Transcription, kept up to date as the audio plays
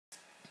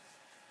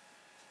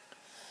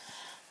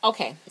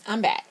Okay,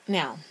 I'm back.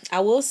 Now, I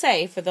will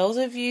say, for those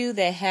of you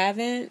that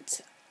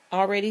haven't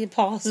already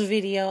paused the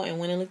video and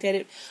went and looked at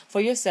it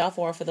for yourself,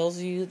 or for those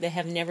of you that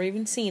have never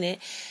even seen it,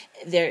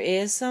 there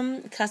is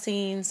some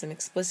cussing, some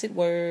explicit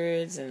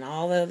words, and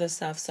all the other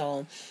stuff.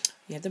 So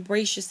you have to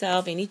brace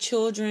yourself. Any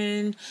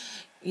children,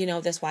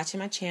 that's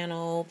watching my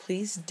channel,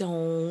 please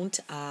don't,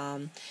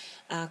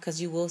 because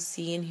you will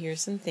see and hear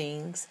some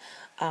things.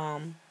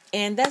 And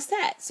that's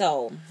that.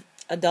 So,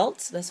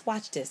 adults, let's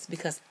watch this,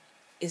 because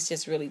it's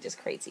just really just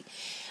crazy.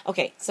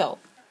 Okay, so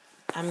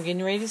I'm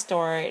getting ready to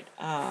start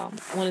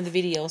one of the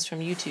videos from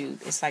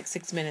YouTube. It's like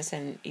 6 minutes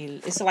and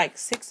it's like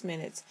 6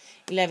 minutes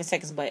 11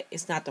 seconds, but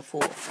it's not the full.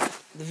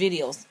 The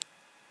videos.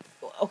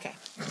 Okay,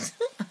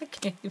 I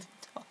can't even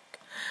talk.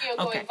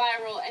 Video going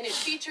viral, and it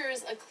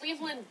features a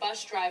Cleveland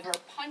bus driver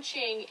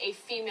punching a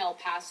female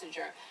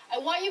passenger. I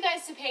want you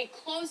guys to pay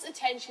close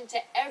attention to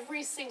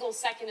every single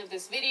second of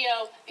this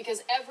video,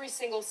 because every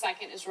single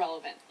second is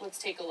relevant. Let's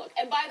take a look.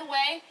 And by the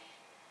way,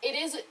 it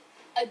is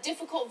a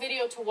difficult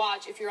video to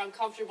watch if you're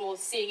uncomfortable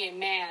seeing a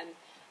man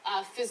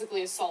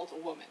physically assault a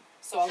woman.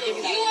 So I'll give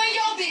you that. You and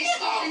your bitch.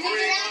 I'll bring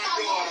my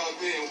daughter up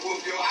there and whoop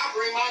your. I'll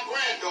bring my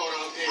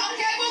granddaughter up there.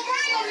 Okay, well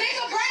bring them,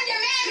 nigga. Bring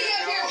your mammy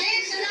up here,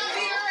 bitch, and I'll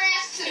beat her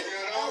ass too.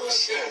 Oh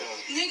shit.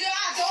 Nigga,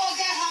 I dog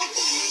that hoe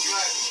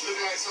too.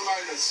 Look like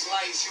somebody that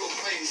slice your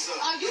face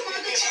up. Oh, you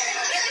motherfucker.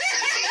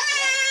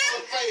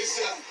 Your face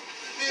up.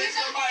 Bitch,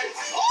 somebody.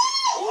 Oh!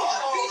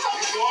 You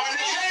going to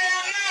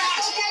jail now?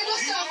 Okay,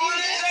 what's up,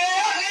 nigga?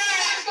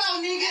 Let's go,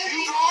 nigga.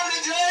 You going to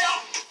jail?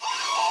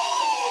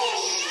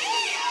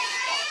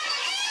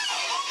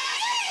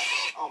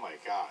 Oh my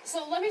God.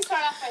 So let me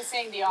start off by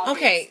saying the obvious.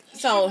 Okay,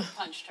 so She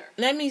punched her.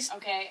 let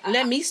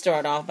me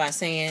start off by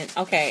saying,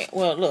 okay,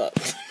 well, look,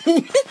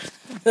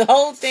 the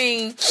whole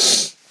thing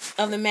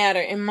of the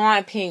matter, in my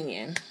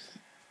opinion,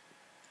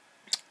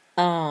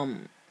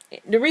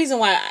 the reason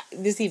why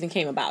this even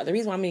came about, the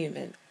reason why I'm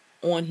even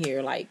on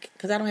here,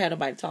 because I don't have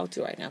nobody to talk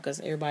to right now, because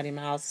everybody in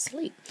my house is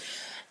asleep,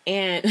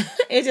 and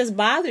it just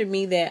bothered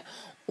me that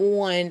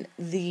on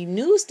the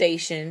news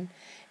station,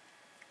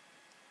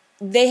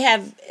 they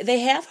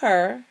have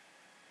her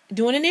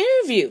doing an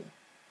interview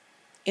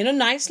in a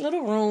nice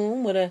little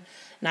room with a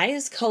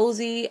nice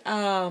cozy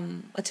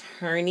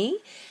attorney,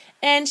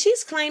 and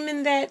she's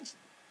claiming that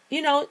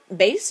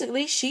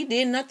basically she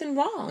did nothing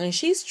wrong and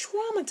she's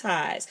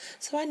traumatized,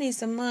 so I need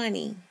some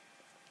money.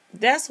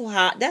 That's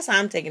how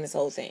I'm taking this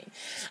whole thing.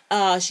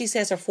 She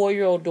says her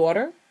 4-year-old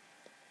daughter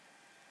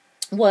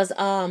was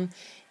on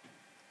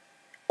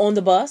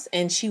the bus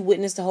and she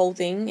witnessed the whole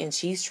thing and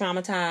she's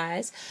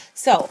traumatized.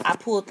 So I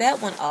pulled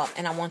that one up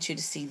and I want you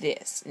to see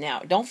this.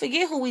 Now, don't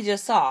forget who we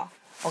just saw.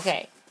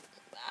 Okay.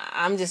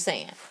 I'm just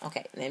saying.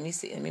 Okay, let me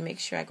see. Let me make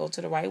sure I go to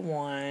the right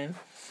one.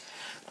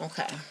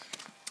 Okay.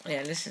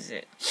 Yeah, this is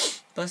it.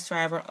 Bus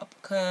driver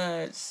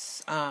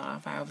uppercuts.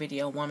 Viral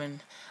video.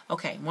 Woman.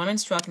 Okay, woman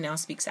struck, now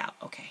speaks out.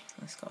 Okay,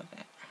 let's go with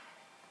that.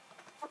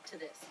 Up to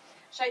this.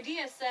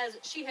 Shaidia says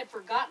she had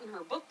forgotten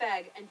her book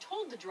bag and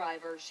told the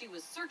driver she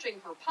was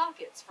searching her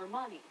pockets for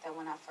money. That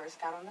when I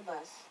first got on the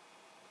bus,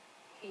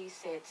 he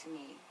said to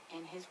me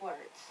in his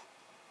words,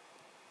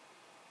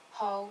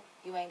 "Ho,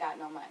 you ain't got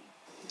no money."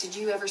 Did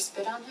you ever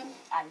spit on him?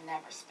 I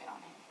never spit on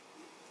him.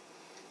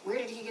 Where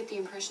did he get the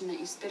impression that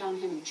you spit on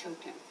him and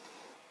choked him?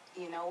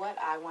 You know what?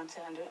 I want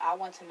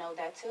to know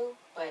that too,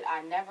 but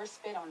I never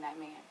spit on that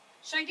man.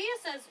 Shaidia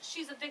says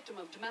she's a victim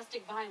of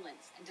domestic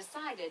violence and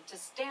decided to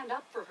stand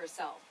up for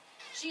herself.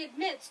 She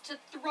admits to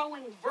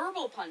throwing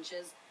verbal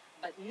punches,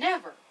 but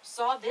never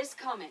saw this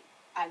coming.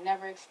 I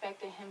never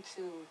expected him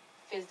to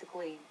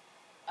physically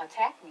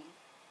attack me.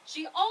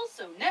 She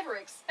also never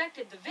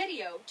expected the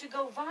video to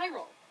go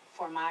viral.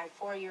 For my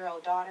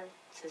 4-year-old daughter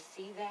to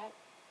see that,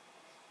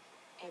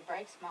 it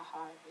breaks my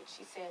heart.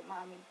 She said,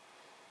 "Mommy,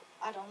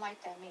 I don't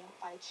like that man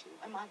fight you,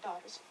 and my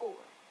daughter's 4."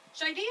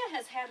 Shaidia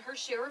has had her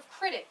share of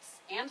critics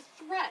and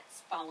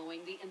threats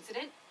following the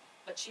incident,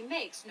 but she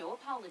makes no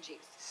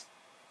apologies.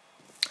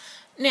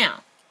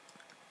 Now,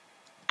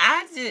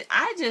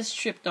 I just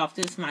tripped off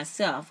this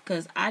myself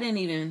because I didn't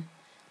even.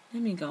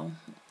 Let me go.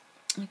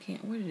 I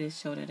can't. Where did it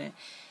show that at?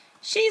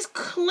 She's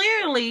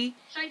clearly.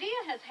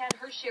 Shaidia has had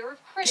her share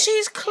of critics.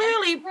 She's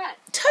clearly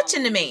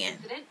touching the man.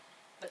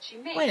 But she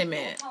makes Wait a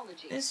minute. No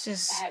apologies. It's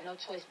just. I had no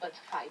choice but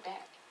to fight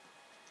back.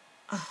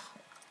 Oh,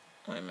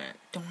 wait a minute.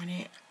 Darn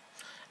it.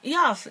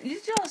 Y'all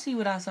see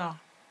what I saw?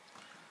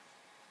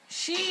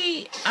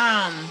 She,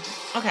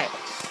 okay.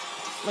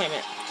 Wait a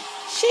minute.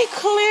 She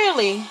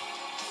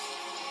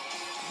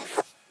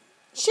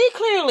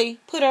clearly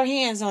put her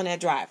hands on that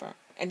driver.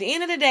 At the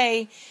end of the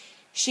day,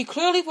 she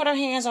clearly put her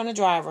hands on the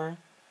driver.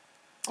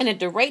 And at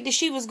the rate that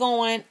she was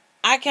going,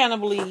 I kind of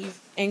believe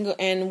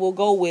and will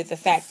go with the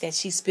fact that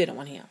she spit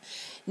on him.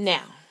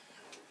 Now,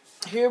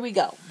 here we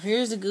go.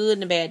 Here's the good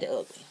and the bad, the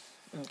ugly.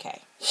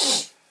 Okay.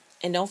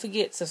 And don't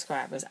forget,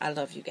 subscribers, I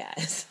love you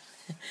guys.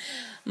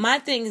 My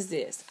thing is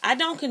this. I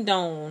don't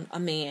condone a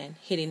man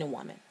hitting a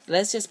woman.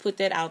 Let's just put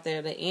that out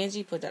there. Let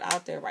Angie put that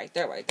out there, right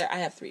there. I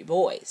have 3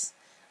 boys.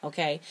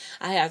 Okay?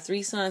 I have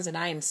 3 sons, and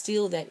I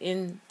instill that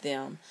in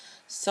them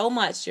so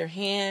much. Your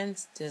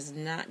hands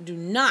do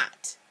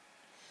not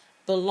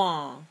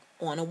belong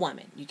on a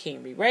woman. You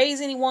can't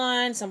re-raise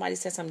anyone. Somebody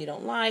said something you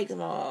don't like. Blah,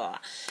 blah, blah.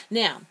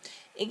 Now,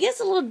 it gets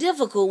a little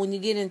difficult when you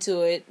get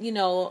into it. You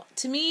know,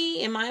 to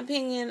me, in my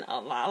opinion, a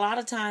lot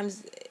of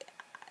times,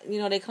 you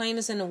know, they claim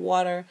this in the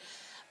water.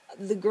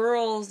 The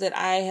girls that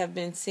I have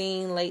been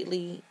seeing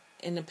lately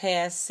in the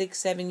past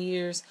 6-7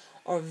 years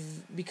are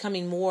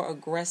becoming more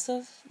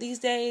aggressive these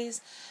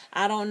days.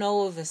 I don't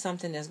know if it's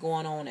something that's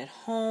going on at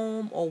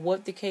home or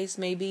what the case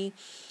may be,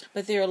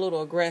 but they're a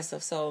little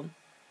aggressive. So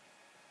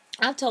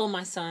I've told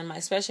my son,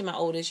 especially my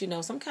oldest, you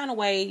know, some kind of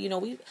way, you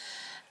know,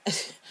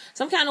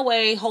 some kind of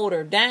way hold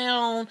her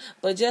down,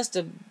 but just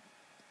to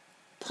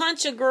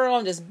punch a girl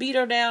and just beat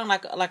her down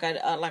like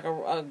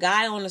a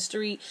guy on the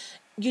street,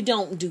 you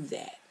don't do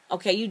that.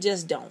 Okay, you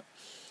just don't.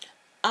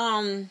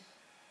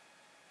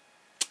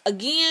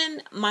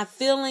 Again, my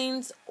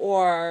feelings,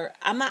 or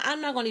I'm not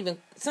going to even,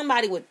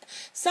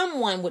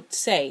 someone would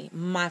say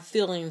my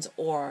feelings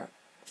are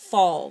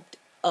fogged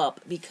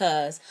up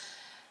because,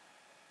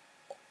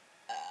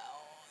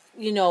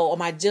 you know, or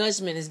my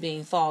judgment is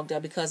being fogged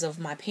up because of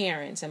my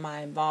parents and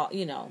my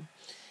you know,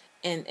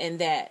 and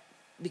that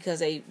because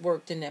they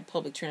worked in that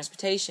public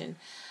transportation.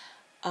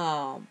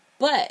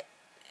 But,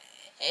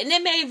 and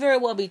it may very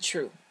well be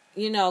true.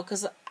 You know,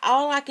 because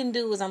all I can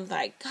do is I'm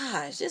like,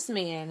 gosh, this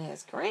man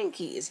has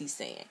grandkids, he's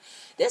saying.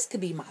 This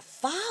could be my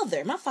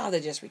father. My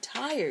father just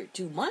retired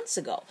 2 months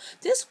ago.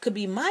 This could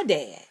be my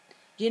dad.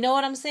 You know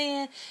what I'm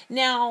saying?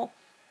 Now,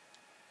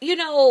 you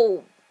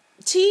know,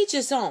 to each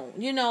his own.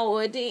 You know,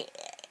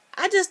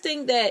 I just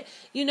think that,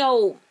 you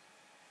know,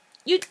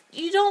 you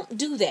don't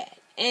do that.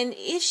 And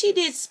if she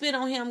did spit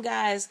on him,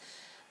 guys,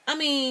 I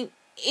mean,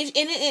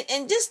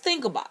 and just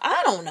think about,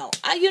 I don't know.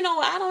 I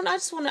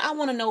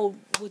want to know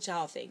what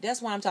y'all think.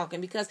 That's why I'm talking,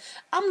 because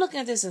I'm looking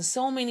at this in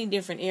so many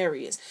different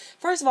areas.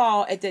 First of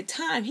all, at the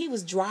time he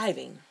was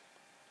driving.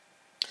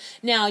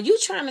 Now, you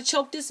trying to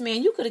choke this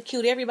man, you could have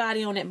killed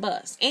everybody on that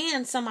bus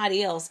and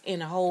somebody else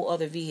in a whole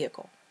other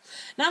vehicle.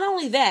 Not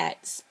only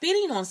that,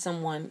 spitting on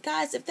someone,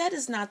 guys, if that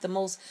is not the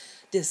most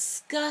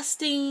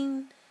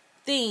disgusting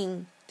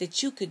thing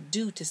that you could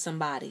do to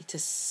somebody, to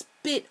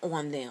spit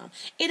on them.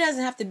 It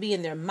doesn't have to be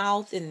in their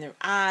mouth, in their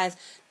eyes.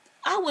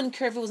 I wouldn't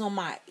care if it was on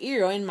my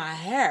ear or in my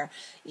hair.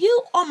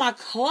 You, on my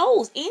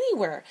clothes,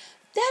 anywhere.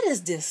 That is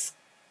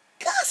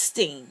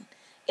disgusting.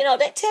 You know,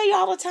 they tell you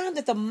all the time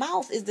that the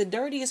mouth is the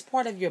dirtiest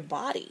part of your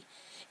body.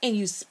 And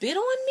you spit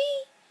on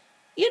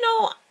me? You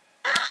know,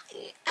 I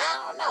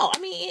don't know. I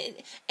mean,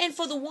 and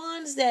for the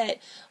ones that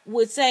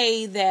would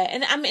say that,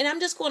 and I'm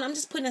just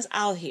putting this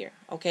out here,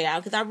 okay?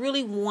 Because I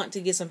really want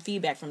to get some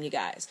feedback from you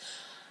guys.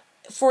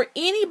 For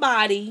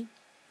anybody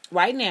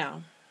right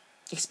now,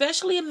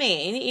 especially a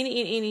man,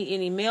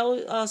 any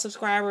male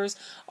subscribers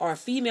or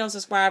female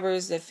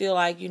subscribers that feel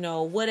like, you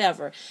know,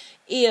 whatever,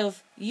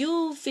 if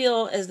you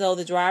feel as though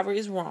the driver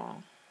is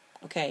wrong,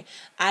 okay,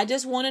 I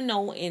just want to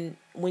know,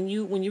 when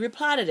you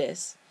reply to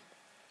this,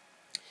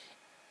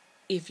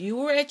 if you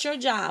were at your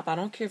job, I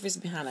don't care if it's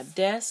behind a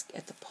desk,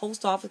 at the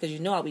post office, because you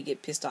know how we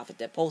get pissed off at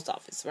that post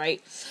office,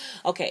 right?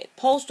 Okay,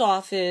 post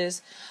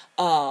office,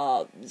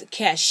 the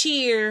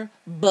cashier,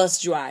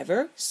 bus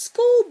driver,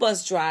 school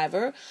bus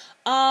driver,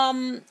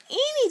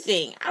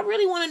 anything. I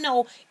really want to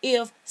know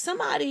if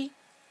somebody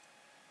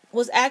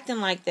was acting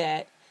like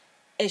that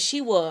as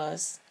she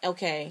was,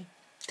 okay?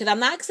 Because I'm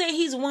not saying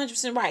he's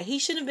 100% right. He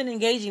shouldn't have been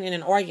engaging in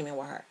an argument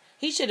with her.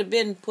 He should have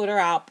been put her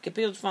out,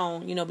 computer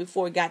phone, you know,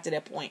 before it got to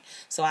that point.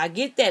 So I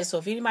get that. So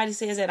if anybody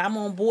says that, I'm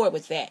on board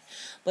with that.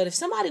 But if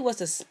somebody was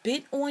to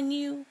spit on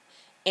you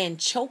and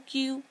choke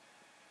you,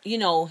 you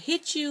know,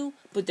 hit you,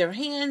 put their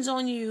hands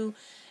on you,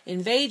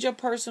 invade your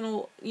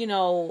personal, you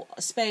know,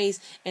 space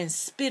and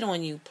spit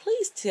on you,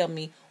 please tell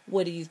me,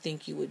 what do you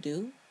think you would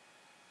do?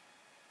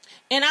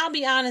 And I'll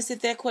be honest, if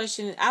that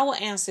question, I will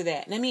answer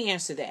that. Let me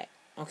answer that,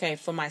 okay,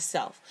 for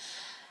myself.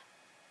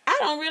 I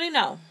don't really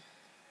know.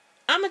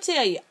 I'm going to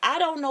tell you, I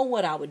don't know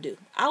what I would do.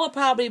 I would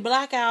probably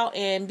black out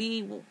and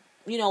be,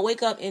 you know,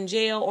 wake up in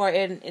jail or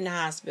in the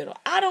hospital.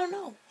 I don't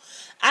know.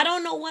 I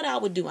don't know what I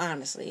would do,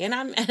 honestly. And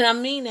I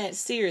mean that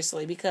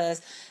seriously,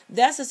 because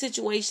that's a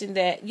situation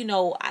that, you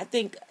know, I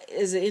think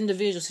is an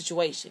individual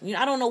situation. You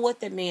know, I don't know what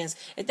that man's,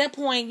 at that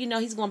point, you know,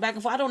 he's going back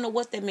and forth. I don't know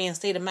what that man's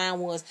state of mind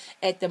was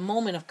at the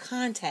moment of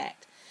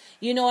contact.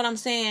 You know what I'm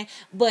saying?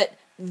 But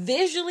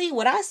visually,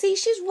 what I see,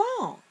 she's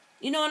wrong.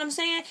 You know what I'm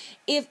saying?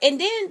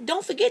 And then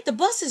don't forget, the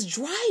bus is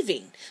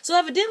driving. So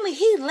evidently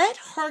he let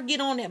her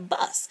get on that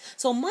bus.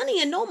 So money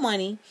and no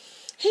money,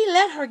 he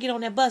let her get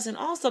on that bus. And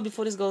also,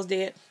 before this goes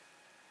dead,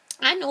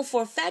 I know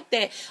for a fact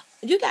that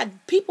you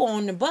got people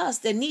on the bus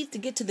that need to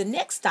get to the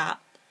next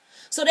stop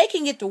so they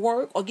can get to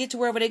work or get to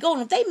wherever they go.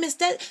 And if they miss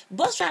that,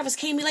 bus drivers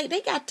came in late.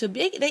 They got to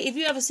if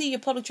you ever see your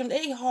public transit,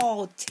 they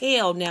haul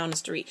tail down the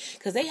street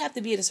because they have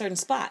to be at a certain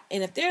spot.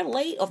 And if they're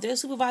late, or if their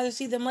supervisor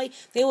sees them late,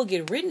 they will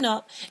get written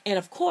up. And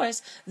of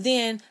course,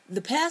 then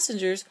the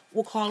passengers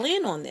will call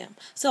in on them.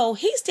 So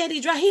he steady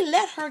drive. He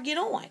let her get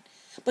on.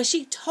 But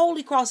she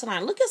totally crossed the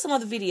line. Look at some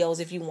other videos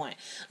if you want.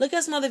 Look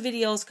at some other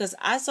videos, because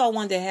I saw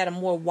one that had a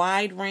more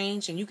wide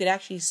range and you could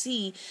actually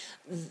see,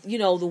 you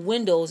know, the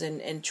windows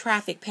and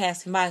traffic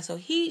passing by. So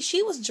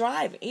she was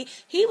driving.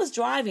 He was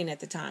driving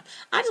at the time.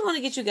 I just want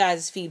to get you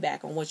guys'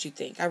 feedback on what you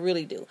think. I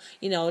really do.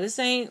 You know, this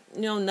ain't,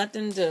 you know,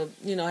 nothing to,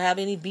 you know, have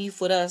any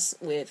beef with us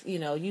with, you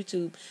know,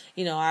 YouTube.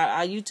 You know,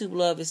 our YouTube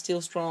love is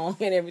still strong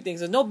and everything.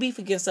 So no beef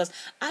against us.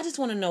 I just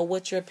want to know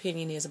what your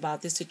opinion is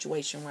about this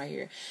situation right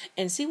here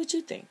and see what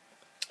you think.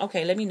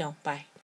 Okay, let me know. Bye.